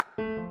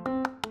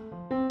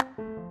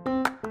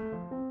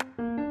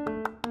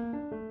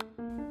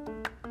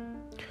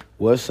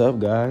What's up,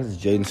 guys?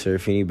 It's Jaden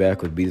Serafini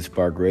back with Be The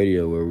Spark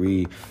Radio, where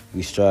we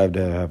strive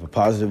to have a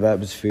positive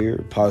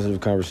atmosphere, positive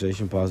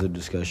conversation, positive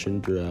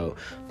discussion throughout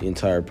the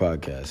entire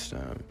podcast.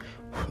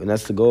 And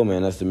that's the goal,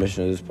 man. That's the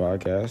mission of this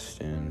podcast.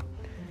 And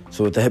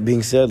so with that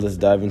being said, let's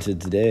dive into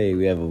today.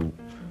 We have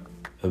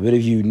a bit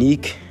of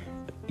unique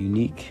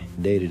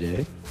day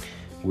today.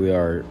 We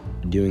are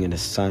doing an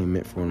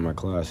assignment for one of my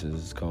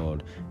classes. It's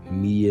called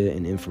Media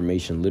and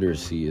Information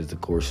Literacy is the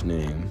course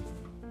name.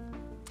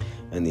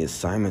 And the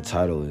assignment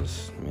title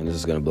is, man, this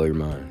is going to blow your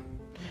mind.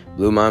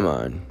 Blew my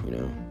mind,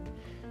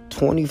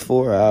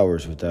 24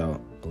 hours without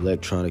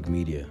electronic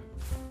media.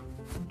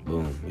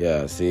 Boom.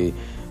 Yeah, see,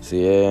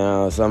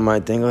 some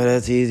might think, oh,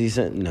 that's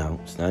easy. No,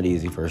 it's not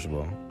easy, first of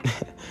all.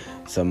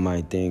 Some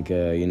might think,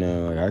 I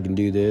can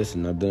do this,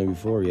 and I've done it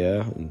before,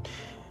 yeah.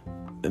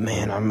 But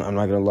man, I'm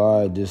not going to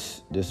lie,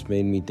 this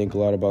made me think a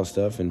lot about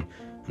stuff, and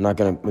I'm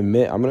going to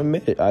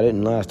admit it, I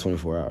didn't last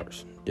 24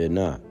 hours. Did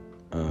not.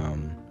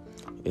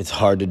 It's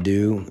hard to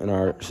do in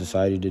our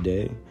society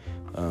today,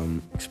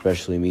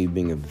 especially me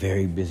being a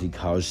very busy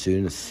college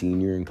student, a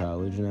senior in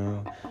college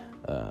now.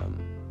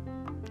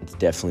 It's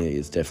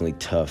definitely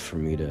tough for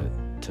me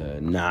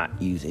to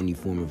not use any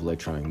form of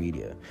electronic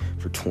media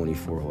for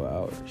 24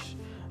 hours.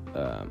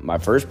 My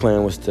first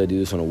plan was to do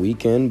this on a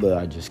weekend, but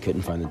I just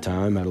couldn't find the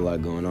time. I had a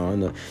lot going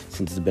on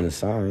since it's been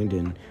assigned,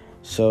 and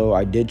so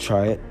I did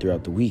try it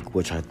throughout the week,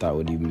 which I thought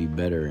would even be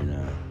better. And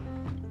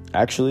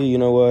actually, you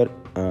know what?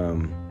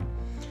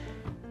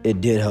 It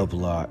did help a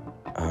lot,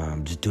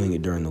 just doing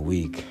it during the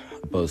week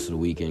opposed to the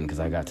weekend, because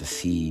I got to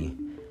see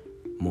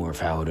more of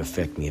how it would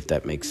affect me, if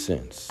that makes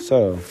sense.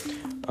 So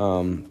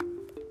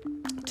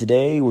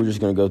today we're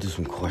just going to go through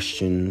some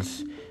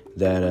questions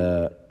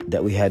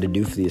that we had to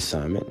do for the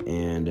assignment,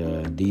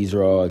 and these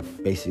are all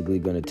basically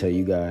going to tell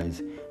you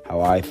guys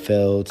how I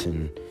felt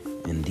and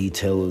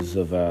details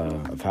of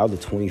how the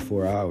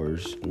 24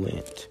 hours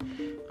went.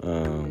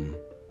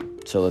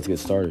 So let's get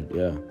started.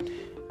 Yeah.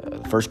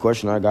 The first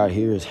question I got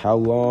here is, how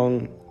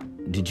long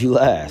did you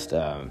last?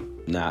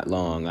 Not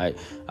long. I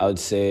would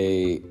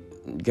say,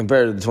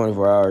 compared to the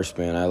 24-hour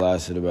span, I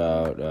lasted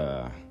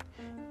about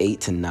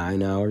 8 to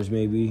 9 hours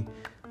maybe.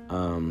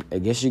 I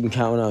guess you can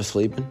count when I was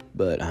sleeping,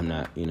 but I'm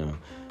not,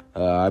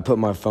 I put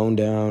my phone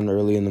down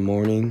early in the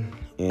morning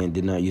and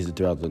did not use it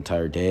throughout the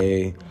entire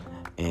day.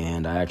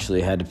 And I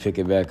actually had to pick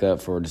it back up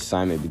for an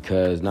assignment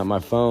because, not my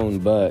phone,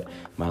 but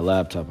my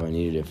laptop, I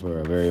needed it for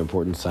a very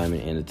important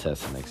assignment and a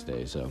test the next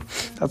day. So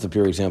that's a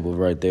pure example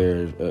right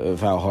there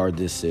of how hard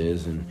this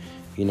is. And,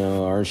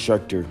 our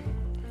instructor,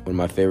 one of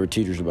my favorite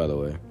teachers, by the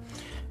way,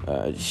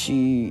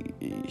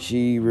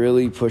 she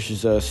really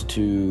pushes us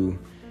to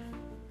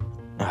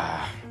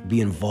be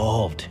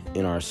involved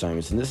in our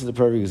assignments. And this is a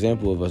perfect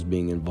example of us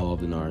being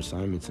involved in our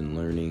assignments and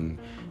learning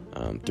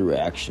through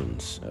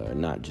actions,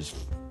 not just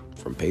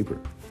from paper.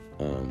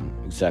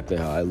 Exactly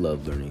how I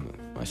love learning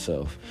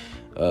myself.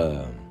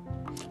 So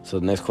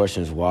the next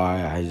question is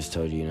why. I just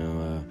told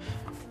you,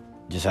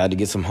 just had to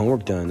get some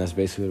homework done. That's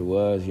basically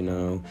what it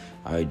was.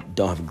 I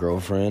don't have a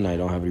girlfriend. I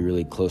don't have any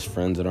really close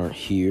friends that aren't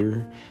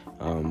here.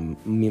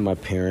 Me and my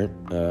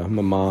parent,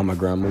 my mom, my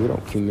grandma, we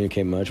don't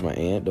communicate much. My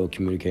aunt don't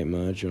communicate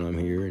much when I'm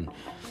here. And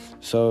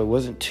so it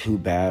wasn't too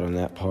bad on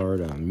that part.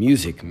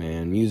 Music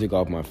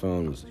off my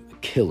phone was a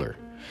killer.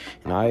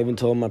 And I even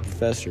told my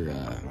professor,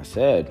 I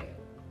said,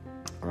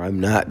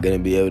 I'm not going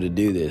to be able to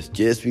do this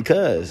just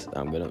because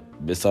I'm going to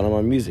miss out on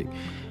my music.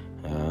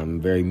 I'm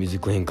very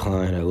musically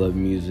inclined. I love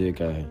music.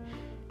 I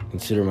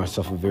consider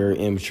myself a very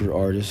amateur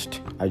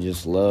artist. I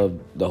just love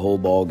the whole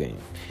ball game.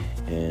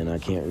 And I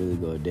can't really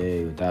go a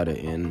day without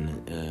it.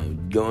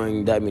 And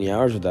going that many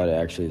hours without it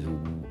actually is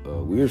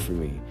weird for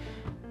me.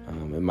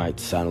 It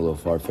might sound a little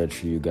far-fetched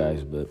for you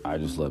guys, but I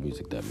just love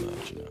music that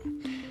much,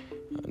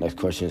 Next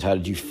question is, how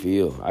did you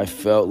feel? I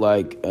felt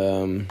like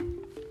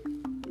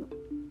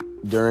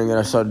during it,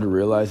 I started to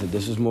realize that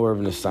this is more of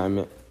an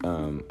assignment,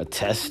 a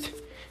test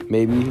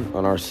maybe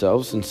on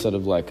ourselves instead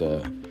of like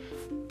a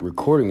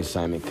recording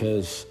assignment,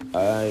 because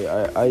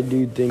I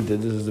do think that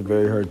this is a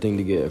very hard thing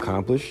to get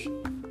accomplished.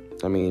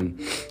 I mean,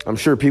 I'm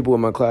sure people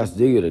in my class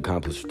did get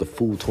accomplished the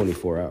full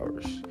 24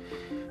 hours.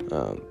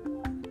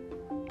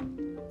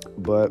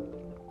 But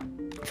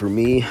for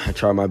me, I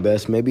tried my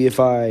best. Maybe if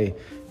I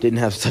didn't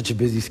have such a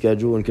busy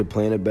schedule and could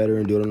plan it better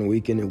and do it on the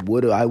weekend,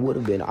 I would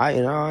have been.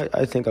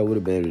 I think I would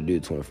have been able to do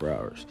it 24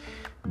 hours.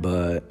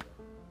 But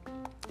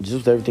just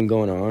with everything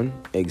going on,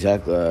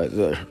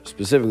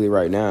 specifically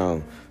right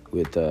now, we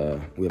have a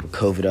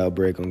COVID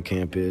outbreak on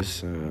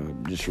campus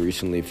just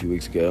recently, a few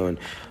weeks ago, and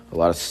a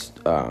lot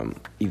of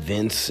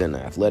events and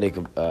athletic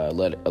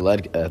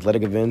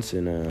events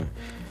and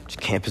just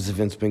campus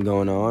events been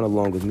going on,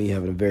 along with me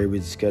having a very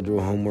busy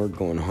schedule, homework,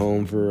 going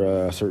home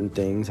for certain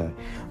things. I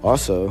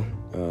also,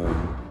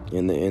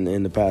 in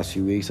the past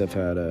few weeks, I've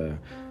had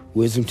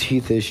wisdom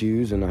teeth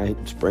issues, and I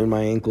sprained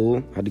my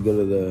ankle. Had to go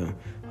to the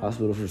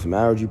hospital for some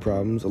allergy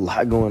problems. A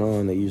lot going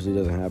on that usually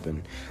doesn't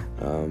happen.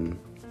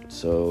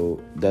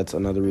 So that's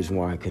another reason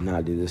why I could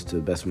not do this to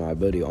the best of my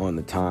ability on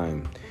the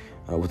time,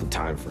 with the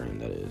time frame,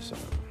 that is.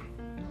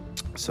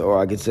 So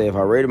I could say if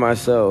I rated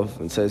myself,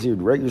 and says here,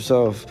 rate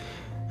yourself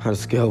on a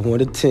scale of 1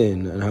 to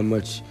 10 and how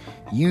much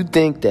you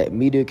think that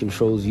media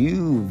controls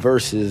you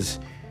versus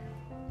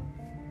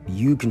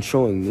you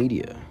controlling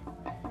media.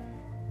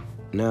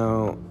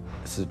 Now,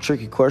 it's a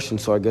tricky question,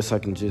 so I guess I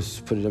can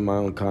just put it in my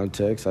own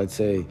context. I'd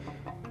say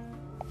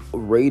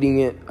rating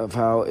it of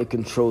how it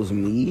controls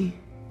me,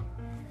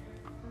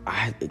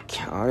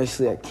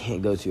 honestly, I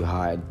can't go too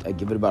high. I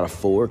give it about a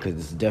 4 because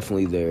it's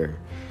definitely there.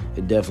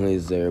 It definitely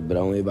is there, but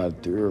only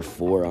about 3 or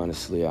 4,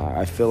 honestly.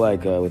 I feel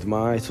like with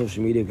my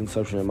social media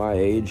consumption at my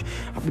age,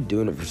 I've been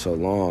doing it for so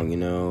long,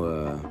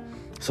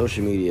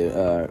 social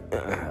media,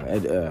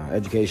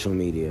 educational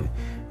media,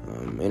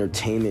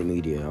 entertainment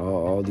media,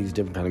 all these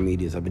different kind of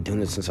medias. I've been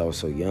doing it since I was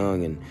so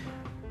young, and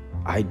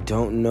I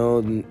don't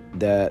know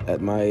that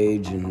at my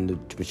age and the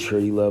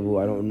maturity level,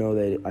 I don't know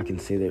that I can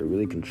say that it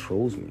really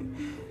controls me.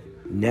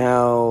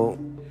 Now,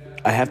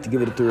 I have to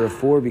give it a 3 or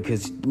 4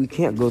 because we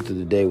can't go through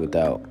the day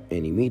without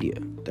any media.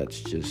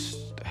 That's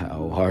just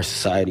how our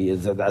society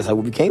is. That's how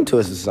we became to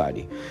a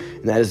society.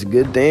 And that is a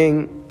good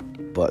thing,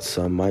 but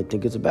some might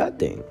think it's a bad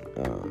thing.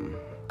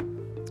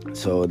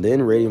 So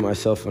then rating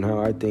myself on how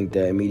I think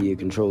that media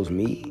controls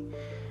me,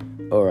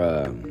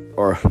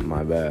 or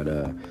my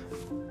bad,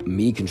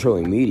 me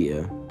controlling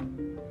media,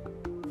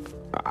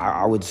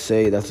 I would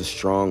say that's a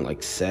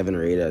strong 7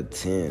 or 8 out of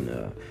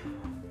 10.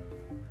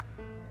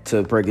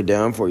 To break it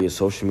down for you,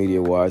 social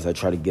media wise, I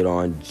try to get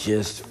on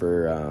just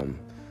for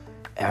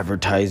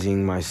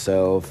advertising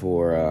myself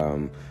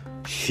or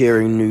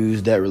sharing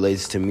news that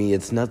relates to me.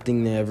 It's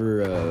nothing that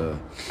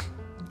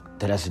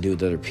has to do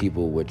with other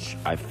people, which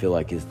I feel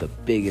like is the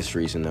biggest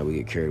reason that we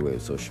get carried away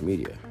with social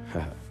media.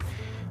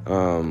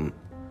 The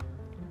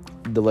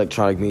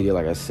electronic media,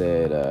 like I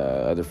said,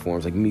 other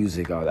forms like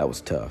music, that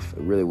was tough.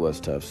 It really was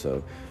tough.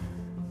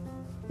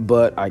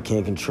 But I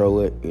can't control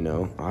it,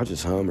 I'll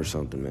just hum or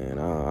something, man.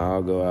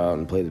 I'll go out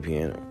and play the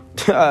piano.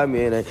 I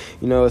mean,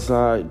 it's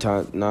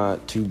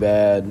not too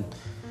bad.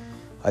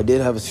 I did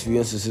have a few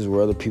instances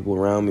where other people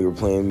around me were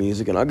playing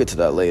music, and I'll get to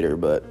that later.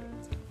 But,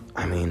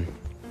 I mean,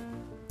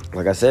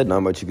 like I said,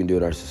 not much you can do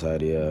in our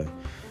society.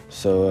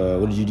 So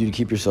what did you do to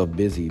keep yourself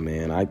busy,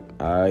 man?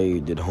 I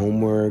did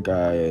homework.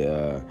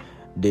 I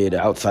did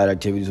outside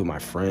activities with my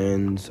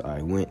friends.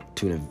 I went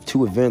to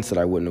 2 events that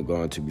I wouldn't have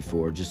gone to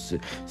before just to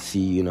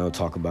see,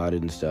 talk about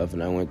it and stuff.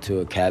 And I went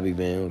to a cab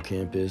event on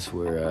campus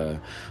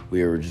where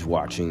we were just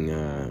watching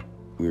a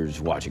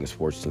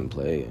sports team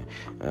play.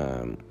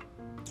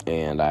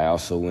 And I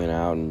also went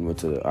out and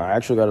I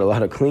actually got a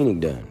lot of cleaning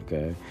done,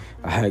 okay?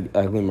 I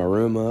cleaned my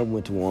room up,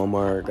 went to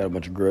Walmart, got a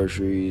bunch of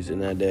groceries in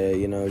that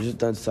day, just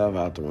done stuff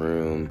out the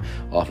room,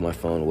 off my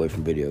phone, away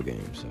from video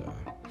games.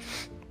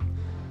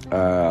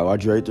 Why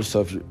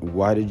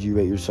did you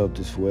rate yourself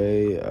this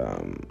way?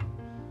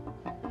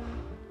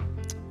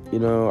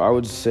 I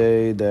would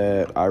say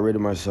that I rated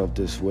myself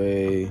this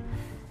way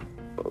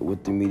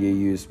with the media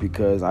use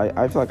because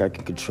I feel like I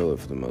can control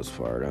it for the most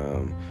part.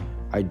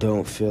 I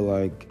don't feel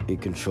like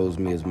it controls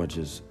me as much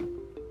as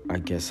I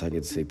guess I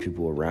could say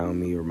people around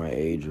me or my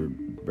age or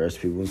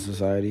best people in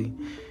society.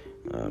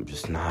 I'm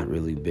just not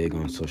really big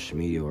on social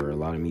media, or a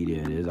lot of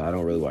media it is. I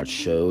don't really watch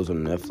shows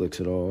on Netflix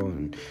at all,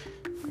 and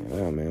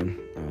yeah, man.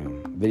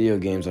 Video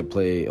games I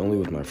play only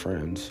with my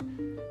friends,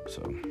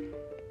 so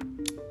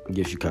it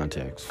gives you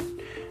context.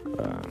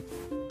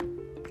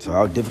 So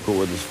how difficult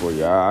was this for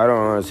you? I don't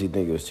honestly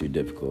think it was too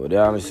difficult. It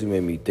honestly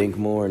made me think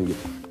more and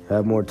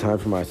have more time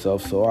for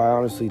myself, so I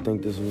honestly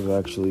think this was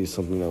actually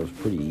something that was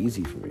pretty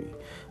easy for me.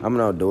 I'm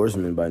an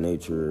outdoorsman by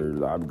nature.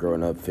 I've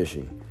grown up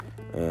fishing,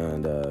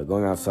 and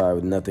going outside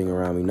with nothing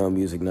around me, no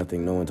music,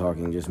 nothing, no one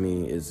talking, just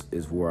me,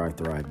 is where I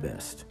thrive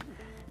best,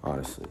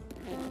 honestly.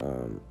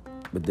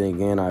 But then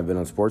again, I've been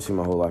on sports team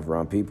my whole life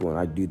around people, and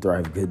I do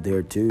thrive good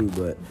there too.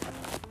 But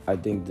I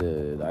think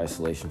the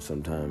isolation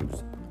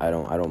sometimes I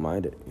don't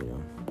mind it.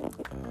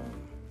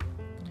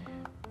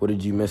 What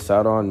did you miss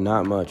out on?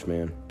 Not much,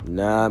 man.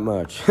 Not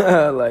much.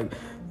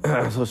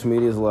 Social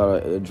media is a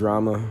lot of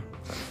drama,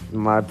 in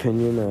my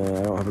opinion.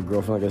 I don't have a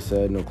girlfriend, like I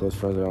said, no close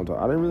friends. I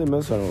didn't really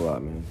miss out on a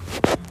lot, man.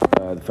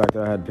 The fact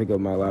that I had to pick up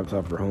my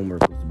laptop for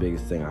homework was the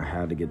biggest thing. I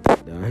had to get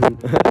that done.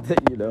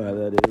 You know how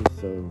that is.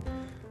 So,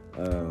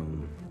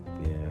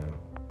 yeah.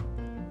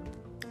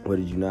 What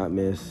did you not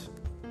miss?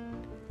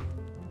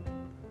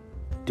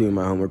 Doing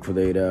my homework for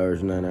the 8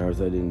 hours, 9 hours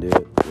I didn't do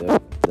it.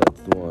 Yep,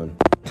 that's the one.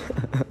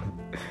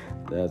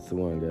 That's the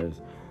one,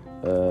 guys.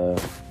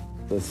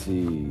 Let's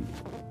see.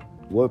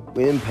 What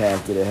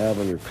impact did it have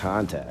on your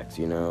contacts,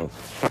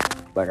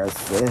 Like I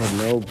said,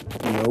 no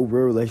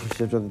real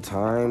relationships at the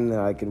time that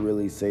I could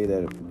really say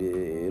that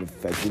it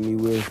affected me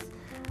with.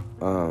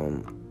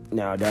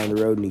 Now down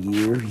the road in a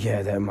year,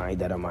 yeah, that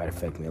might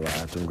affect me a lot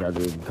after I'm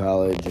graduating from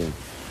college, and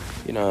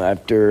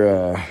after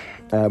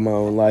I have my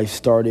own life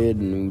started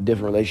and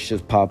different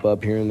relationships pop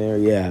up here and there.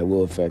 Yeah, it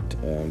will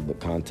affect the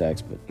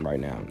contacts, but right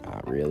now,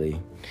 not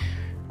really.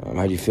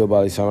 How do you feel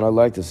about the assignment? I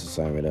like this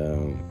assignment.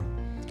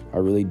 I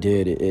really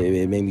did.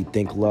 It made me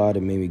think a lot.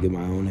 It made me get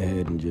my own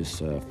head and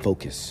just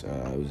focus.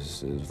 It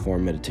was a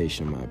form of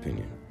meditation, in my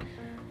opinion.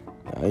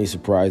 Any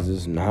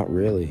surprises? Not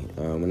really.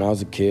 When I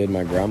was a kid,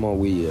 my grandma,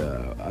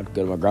 I'd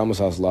go to my grandma's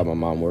house a lot. My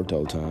mom worked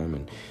all the time,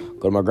 and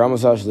go to my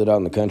grandma's house. She lived out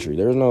in the country.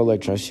 There was no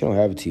electronics. She don't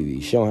have a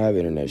TV. She don't have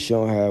internet. She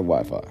don't have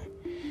Wi-Fi.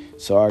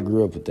 So I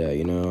grew up with that.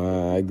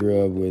 I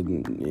grew up with,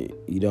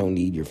 you don't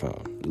need your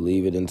phone. You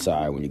leave it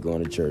inside when you're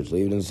going to church.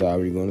 Leave it inside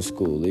when you're going to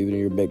school. Leave it in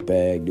your big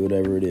bag. Do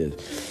whatever it is.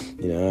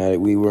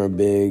 We were a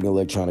big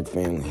electronic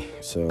family.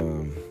 So,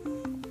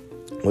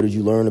 what did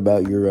you learn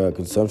about your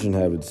consumption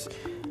habits?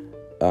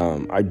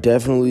 I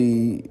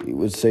definitely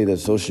would say that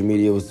social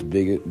media was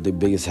the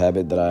biggest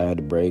habit that I had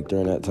to break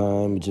during that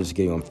time. Just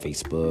getting on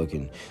Facebook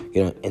and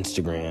getting on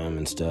Instagram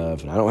and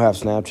stuff. And I don't have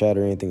Snapchat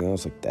or anything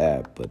else like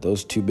that. But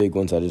those two big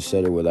ones I just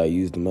said are what I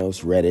use the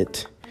most.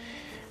 Reddit.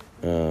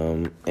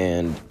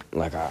 And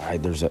like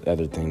there's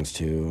other things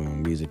too,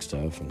 music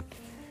stuff. And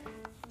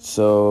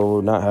so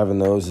not having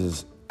those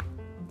is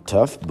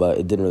tough, but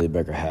it didn't really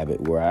break a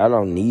habit where I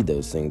don't need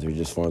those things. They're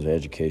just forms of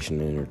education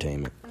and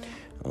entertainment.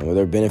 Are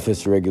there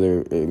benefits to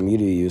regular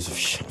media use?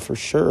 For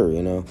sure,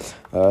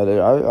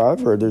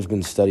 I've heard there's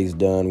been studies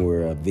done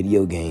where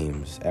video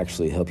games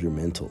actually help your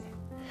mental.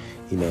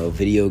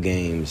 Video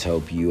games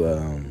help you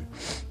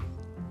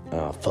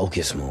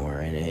focus more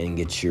and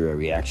get your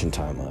reaction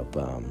time up.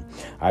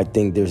 I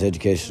think there's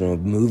educational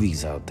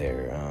movies out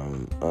there.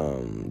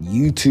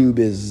 YouTube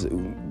is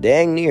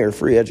dang near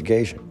free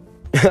education.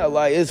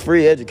 Like, it's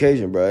free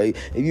education, bro.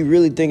 If you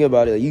really think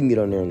about it, you can get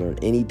on there and learn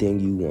anything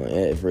you want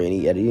at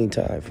any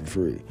time for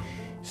free.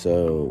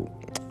 So,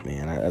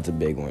 man, that's a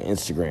big one.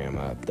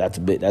 Instagram,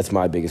 that's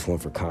my biggest one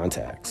for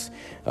contacts.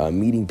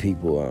 Meeting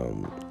people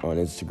on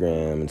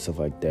Instagram and stuff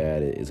like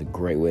that is a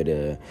great way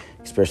to,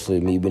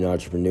 especially me being an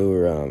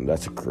entrepreneur.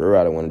 That's a career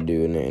I want to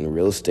do in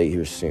real estate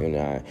here soon.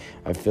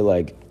 I feel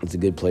like it's a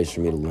good place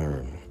for me to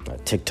learn.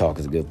 TikTok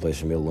is a good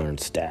place for me to learn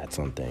stats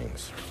on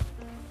things.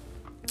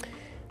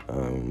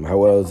 How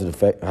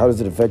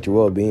does it affect your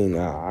well-being?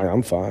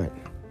 I'm fine.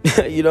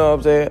 You know what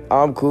I'm saying?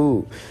 I'm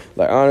cool.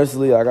 Like,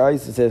 honestly, like I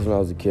used to say this when I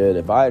was a kid,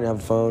 if I didn't have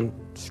a phone,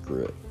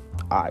 screw it.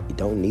 I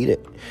don't need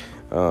it.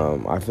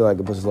 I feel like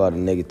it puts a lot of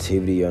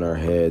negativity on our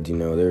heads.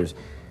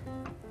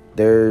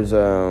 There's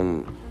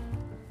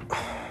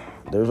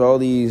all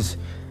these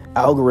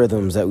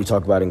algorithms that we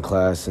talk about in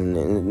class, and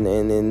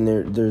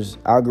there's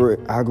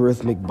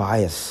algorithmic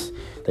bias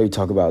that we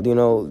talk about.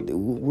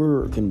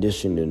 We're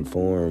conditioned and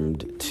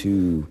formed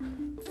to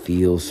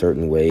feel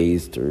certain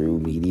ways through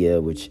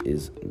media, which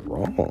is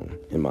wrong,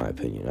 in my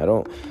opinion.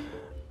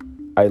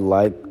 I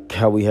like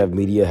how we have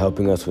media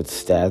helping us with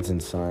stats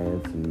and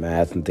science and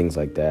math and things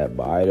like that,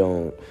 but I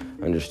don't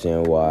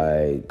understand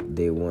why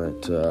they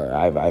want to.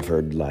 I've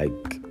heard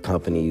like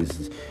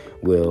companies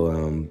will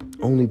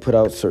only put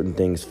out certain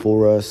things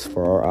for us,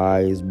 for our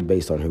eyes,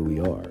 based on who we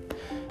are.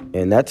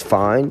 And that's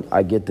fine.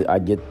 I get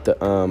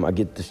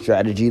the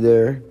strategy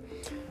there.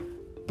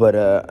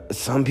 But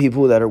some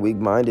people that are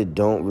weak-minded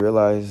don't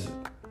realize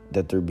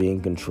that they're being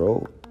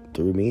controlled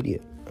through media.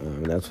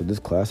 And that's what this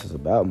class is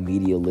about,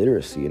 media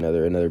literacy,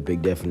 another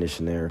big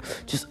definition there.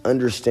 Just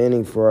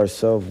understanding for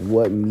ourselves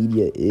what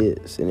media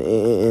is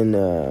and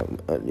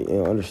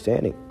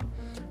understanding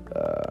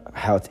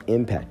how it's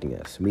impacting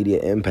us.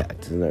 Media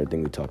impact is another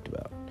thing we talked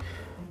about.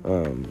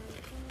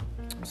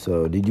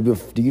 So do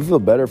you feel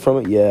better from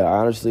it? Yeah,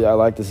 honestly, I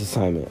like this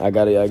assignment. I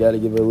gotta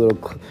give it a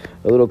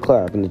little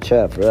clap in the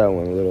chat for that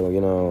one.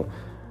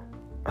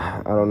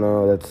 I don't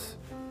know.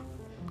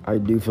 I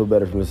do feel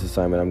better from this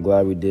assignment. I'm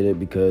glad we did it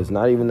because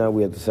not even that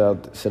we have to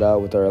sit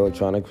out with our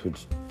electronics,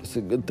 which is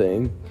a good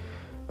thing.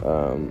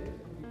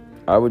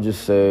 I would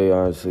just say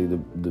honestly,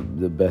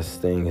 the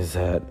best thing is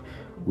that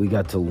we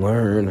got to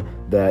learn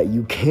that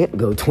you can't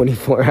go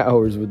 24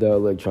 hours without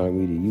electronic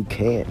media. You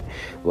can't.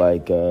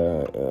 Like,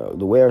 the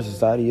way our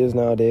society is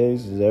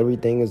nowadays is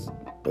everything is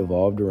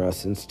evolved around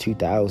since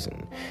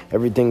 2000.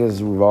 Everything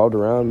is revolved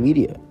around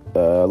media,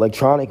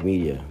 electronic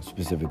media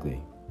specifically.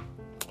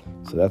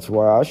 So that's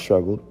why I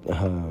struggled.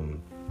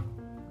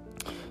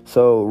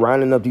 So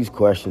rounding up these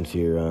questions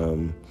here,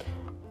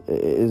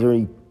 is there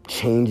any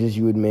changes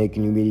you would make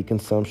in your media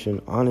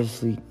consumption?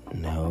 Honestly,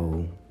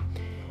 no.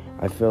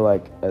 I feel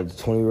like as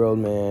a 20-year-old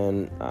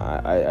man,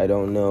 I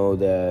don't know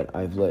that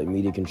I've let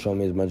media control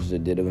me as much as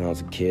it did when I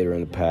was a kid or in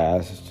the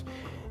past.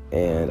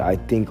 And I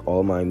think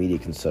all my media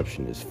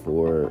consumption is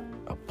for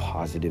a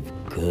positive,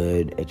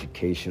 good,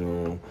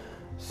 educational,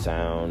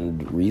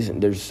 sound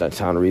reason. There's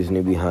sound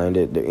reasoning behind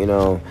it.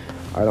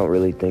 I don't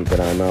really think that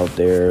I'm out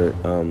there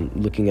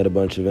looking at a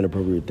bunch of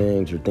inappropriate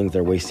things or things that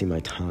are wasting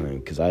my time,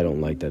 because I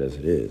don't like that as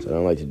it is. I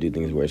don't like to do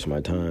things wasting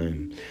my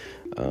time.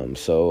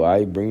 So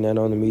I bring that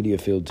on the media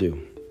field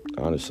too.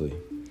 Honestly,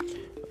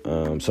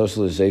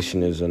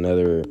 socialization is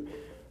another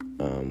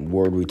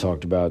word we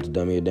talked about to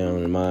dummy it down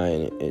in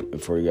mine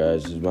for you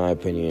guys. In my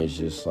opinion, it's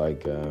just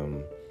like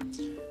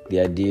the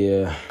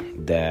idea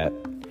that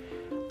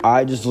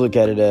I just look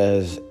at it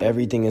as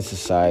everything in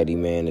society,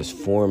 man, is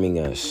forming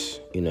us.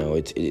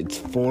 It's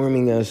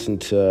forming us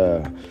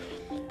into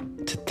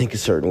to think a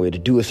certain way, to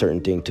do a certain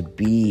thing, to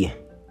be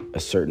a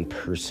certain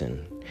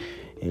person.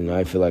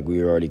 I feel like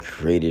we were already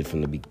created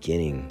from the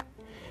beginning.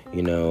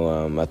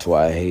 That's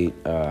why I hate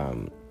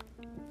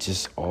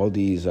just all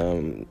these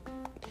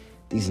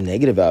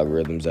negative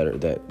algorithms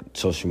that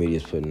social media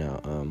is putting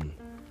out.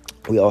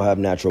 We all have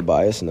natural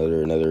bias.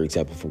 Another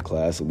example from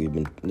class that we've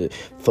been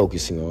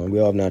focusing on. We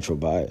all have natural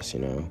bias,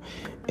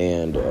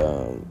 and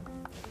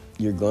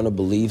you're gonna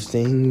believe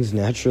things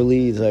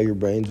naturally. It's how your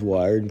brain's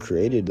wired and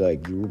created.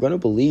 Like, we're gonna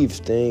believe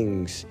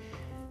things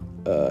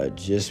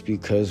just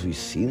because we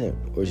see them,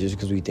 or just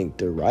because we think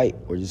they're right,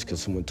 or just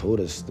because someone told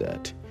us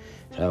that.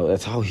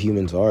 That's how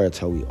humans are. That's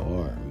how we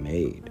are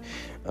made.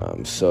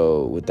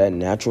 So with that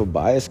natural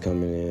bias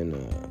coming in,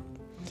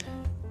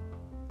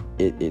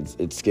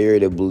 it's scary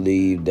to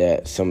believe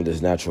that some of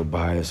this natural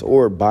bias,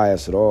 or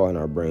bias at all, in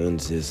our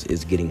brains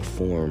is getting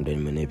formed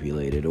and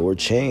manipulated or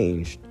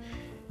changed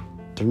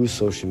through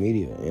social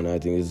media. And I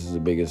think this is the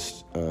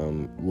biggest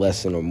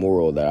lesson or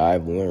moral that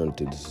I've learned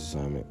through this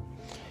assignment.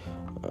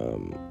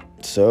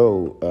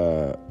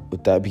 So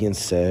with that being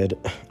said,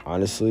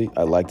 honestly,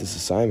 I like this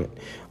assignment.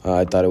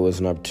 I thought it was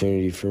an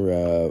opportunity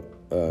for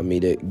me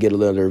to get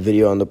another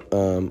video on the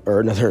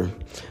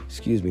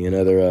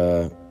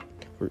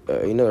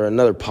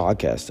another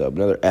podcast up,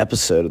 another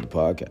episode of the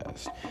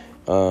podcast.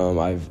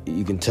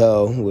 You can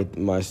tell with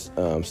my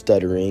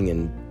stuttering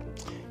and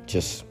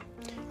just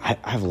I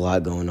have a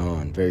lot going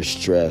on. Very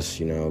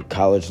stressed,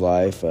 college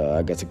life.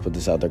 I guess I put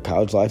this out there.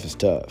 College life is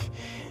tough.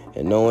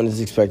 And no one is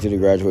expected to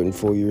graduate in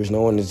 4 years. No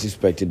one is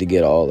expected to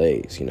get all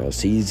A's.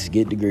 C's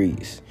get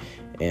degrees.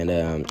 And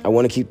I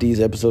want to keep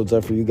these episodes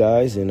up for you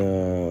guys. And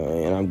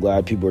I'm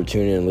glad people are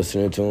tuning in and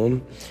listening to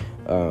them.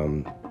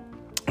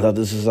 I thought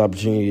this was an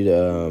opportunity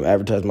to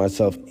advertise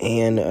myself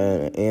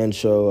and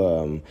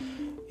show,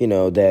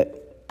 that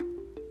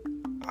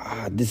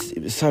this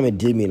assignment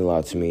did mean a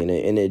lot to me.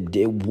 And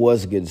it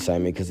was a good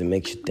assignment because it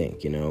makes you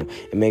think,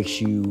 It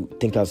makes you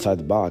think outside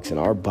the box. And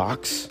our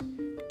box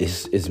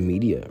is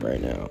media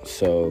right now.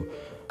 So,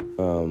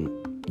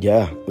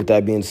 with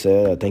that being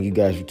said, thank you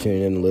guys for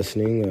tuning in and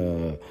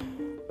listening.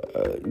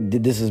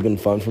 This has been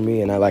fun for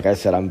me, and like I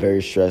said, I'm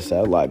very stressed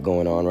out. A lot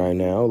going on right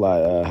now, a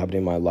lot happening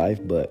in my life,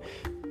 but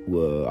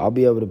I'll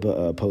be able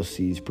to post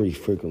these pretty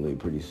frequently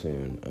pretty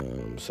soon.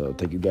 So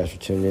thank you guys for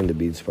tuning in to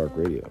Be The Spark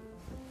Radio.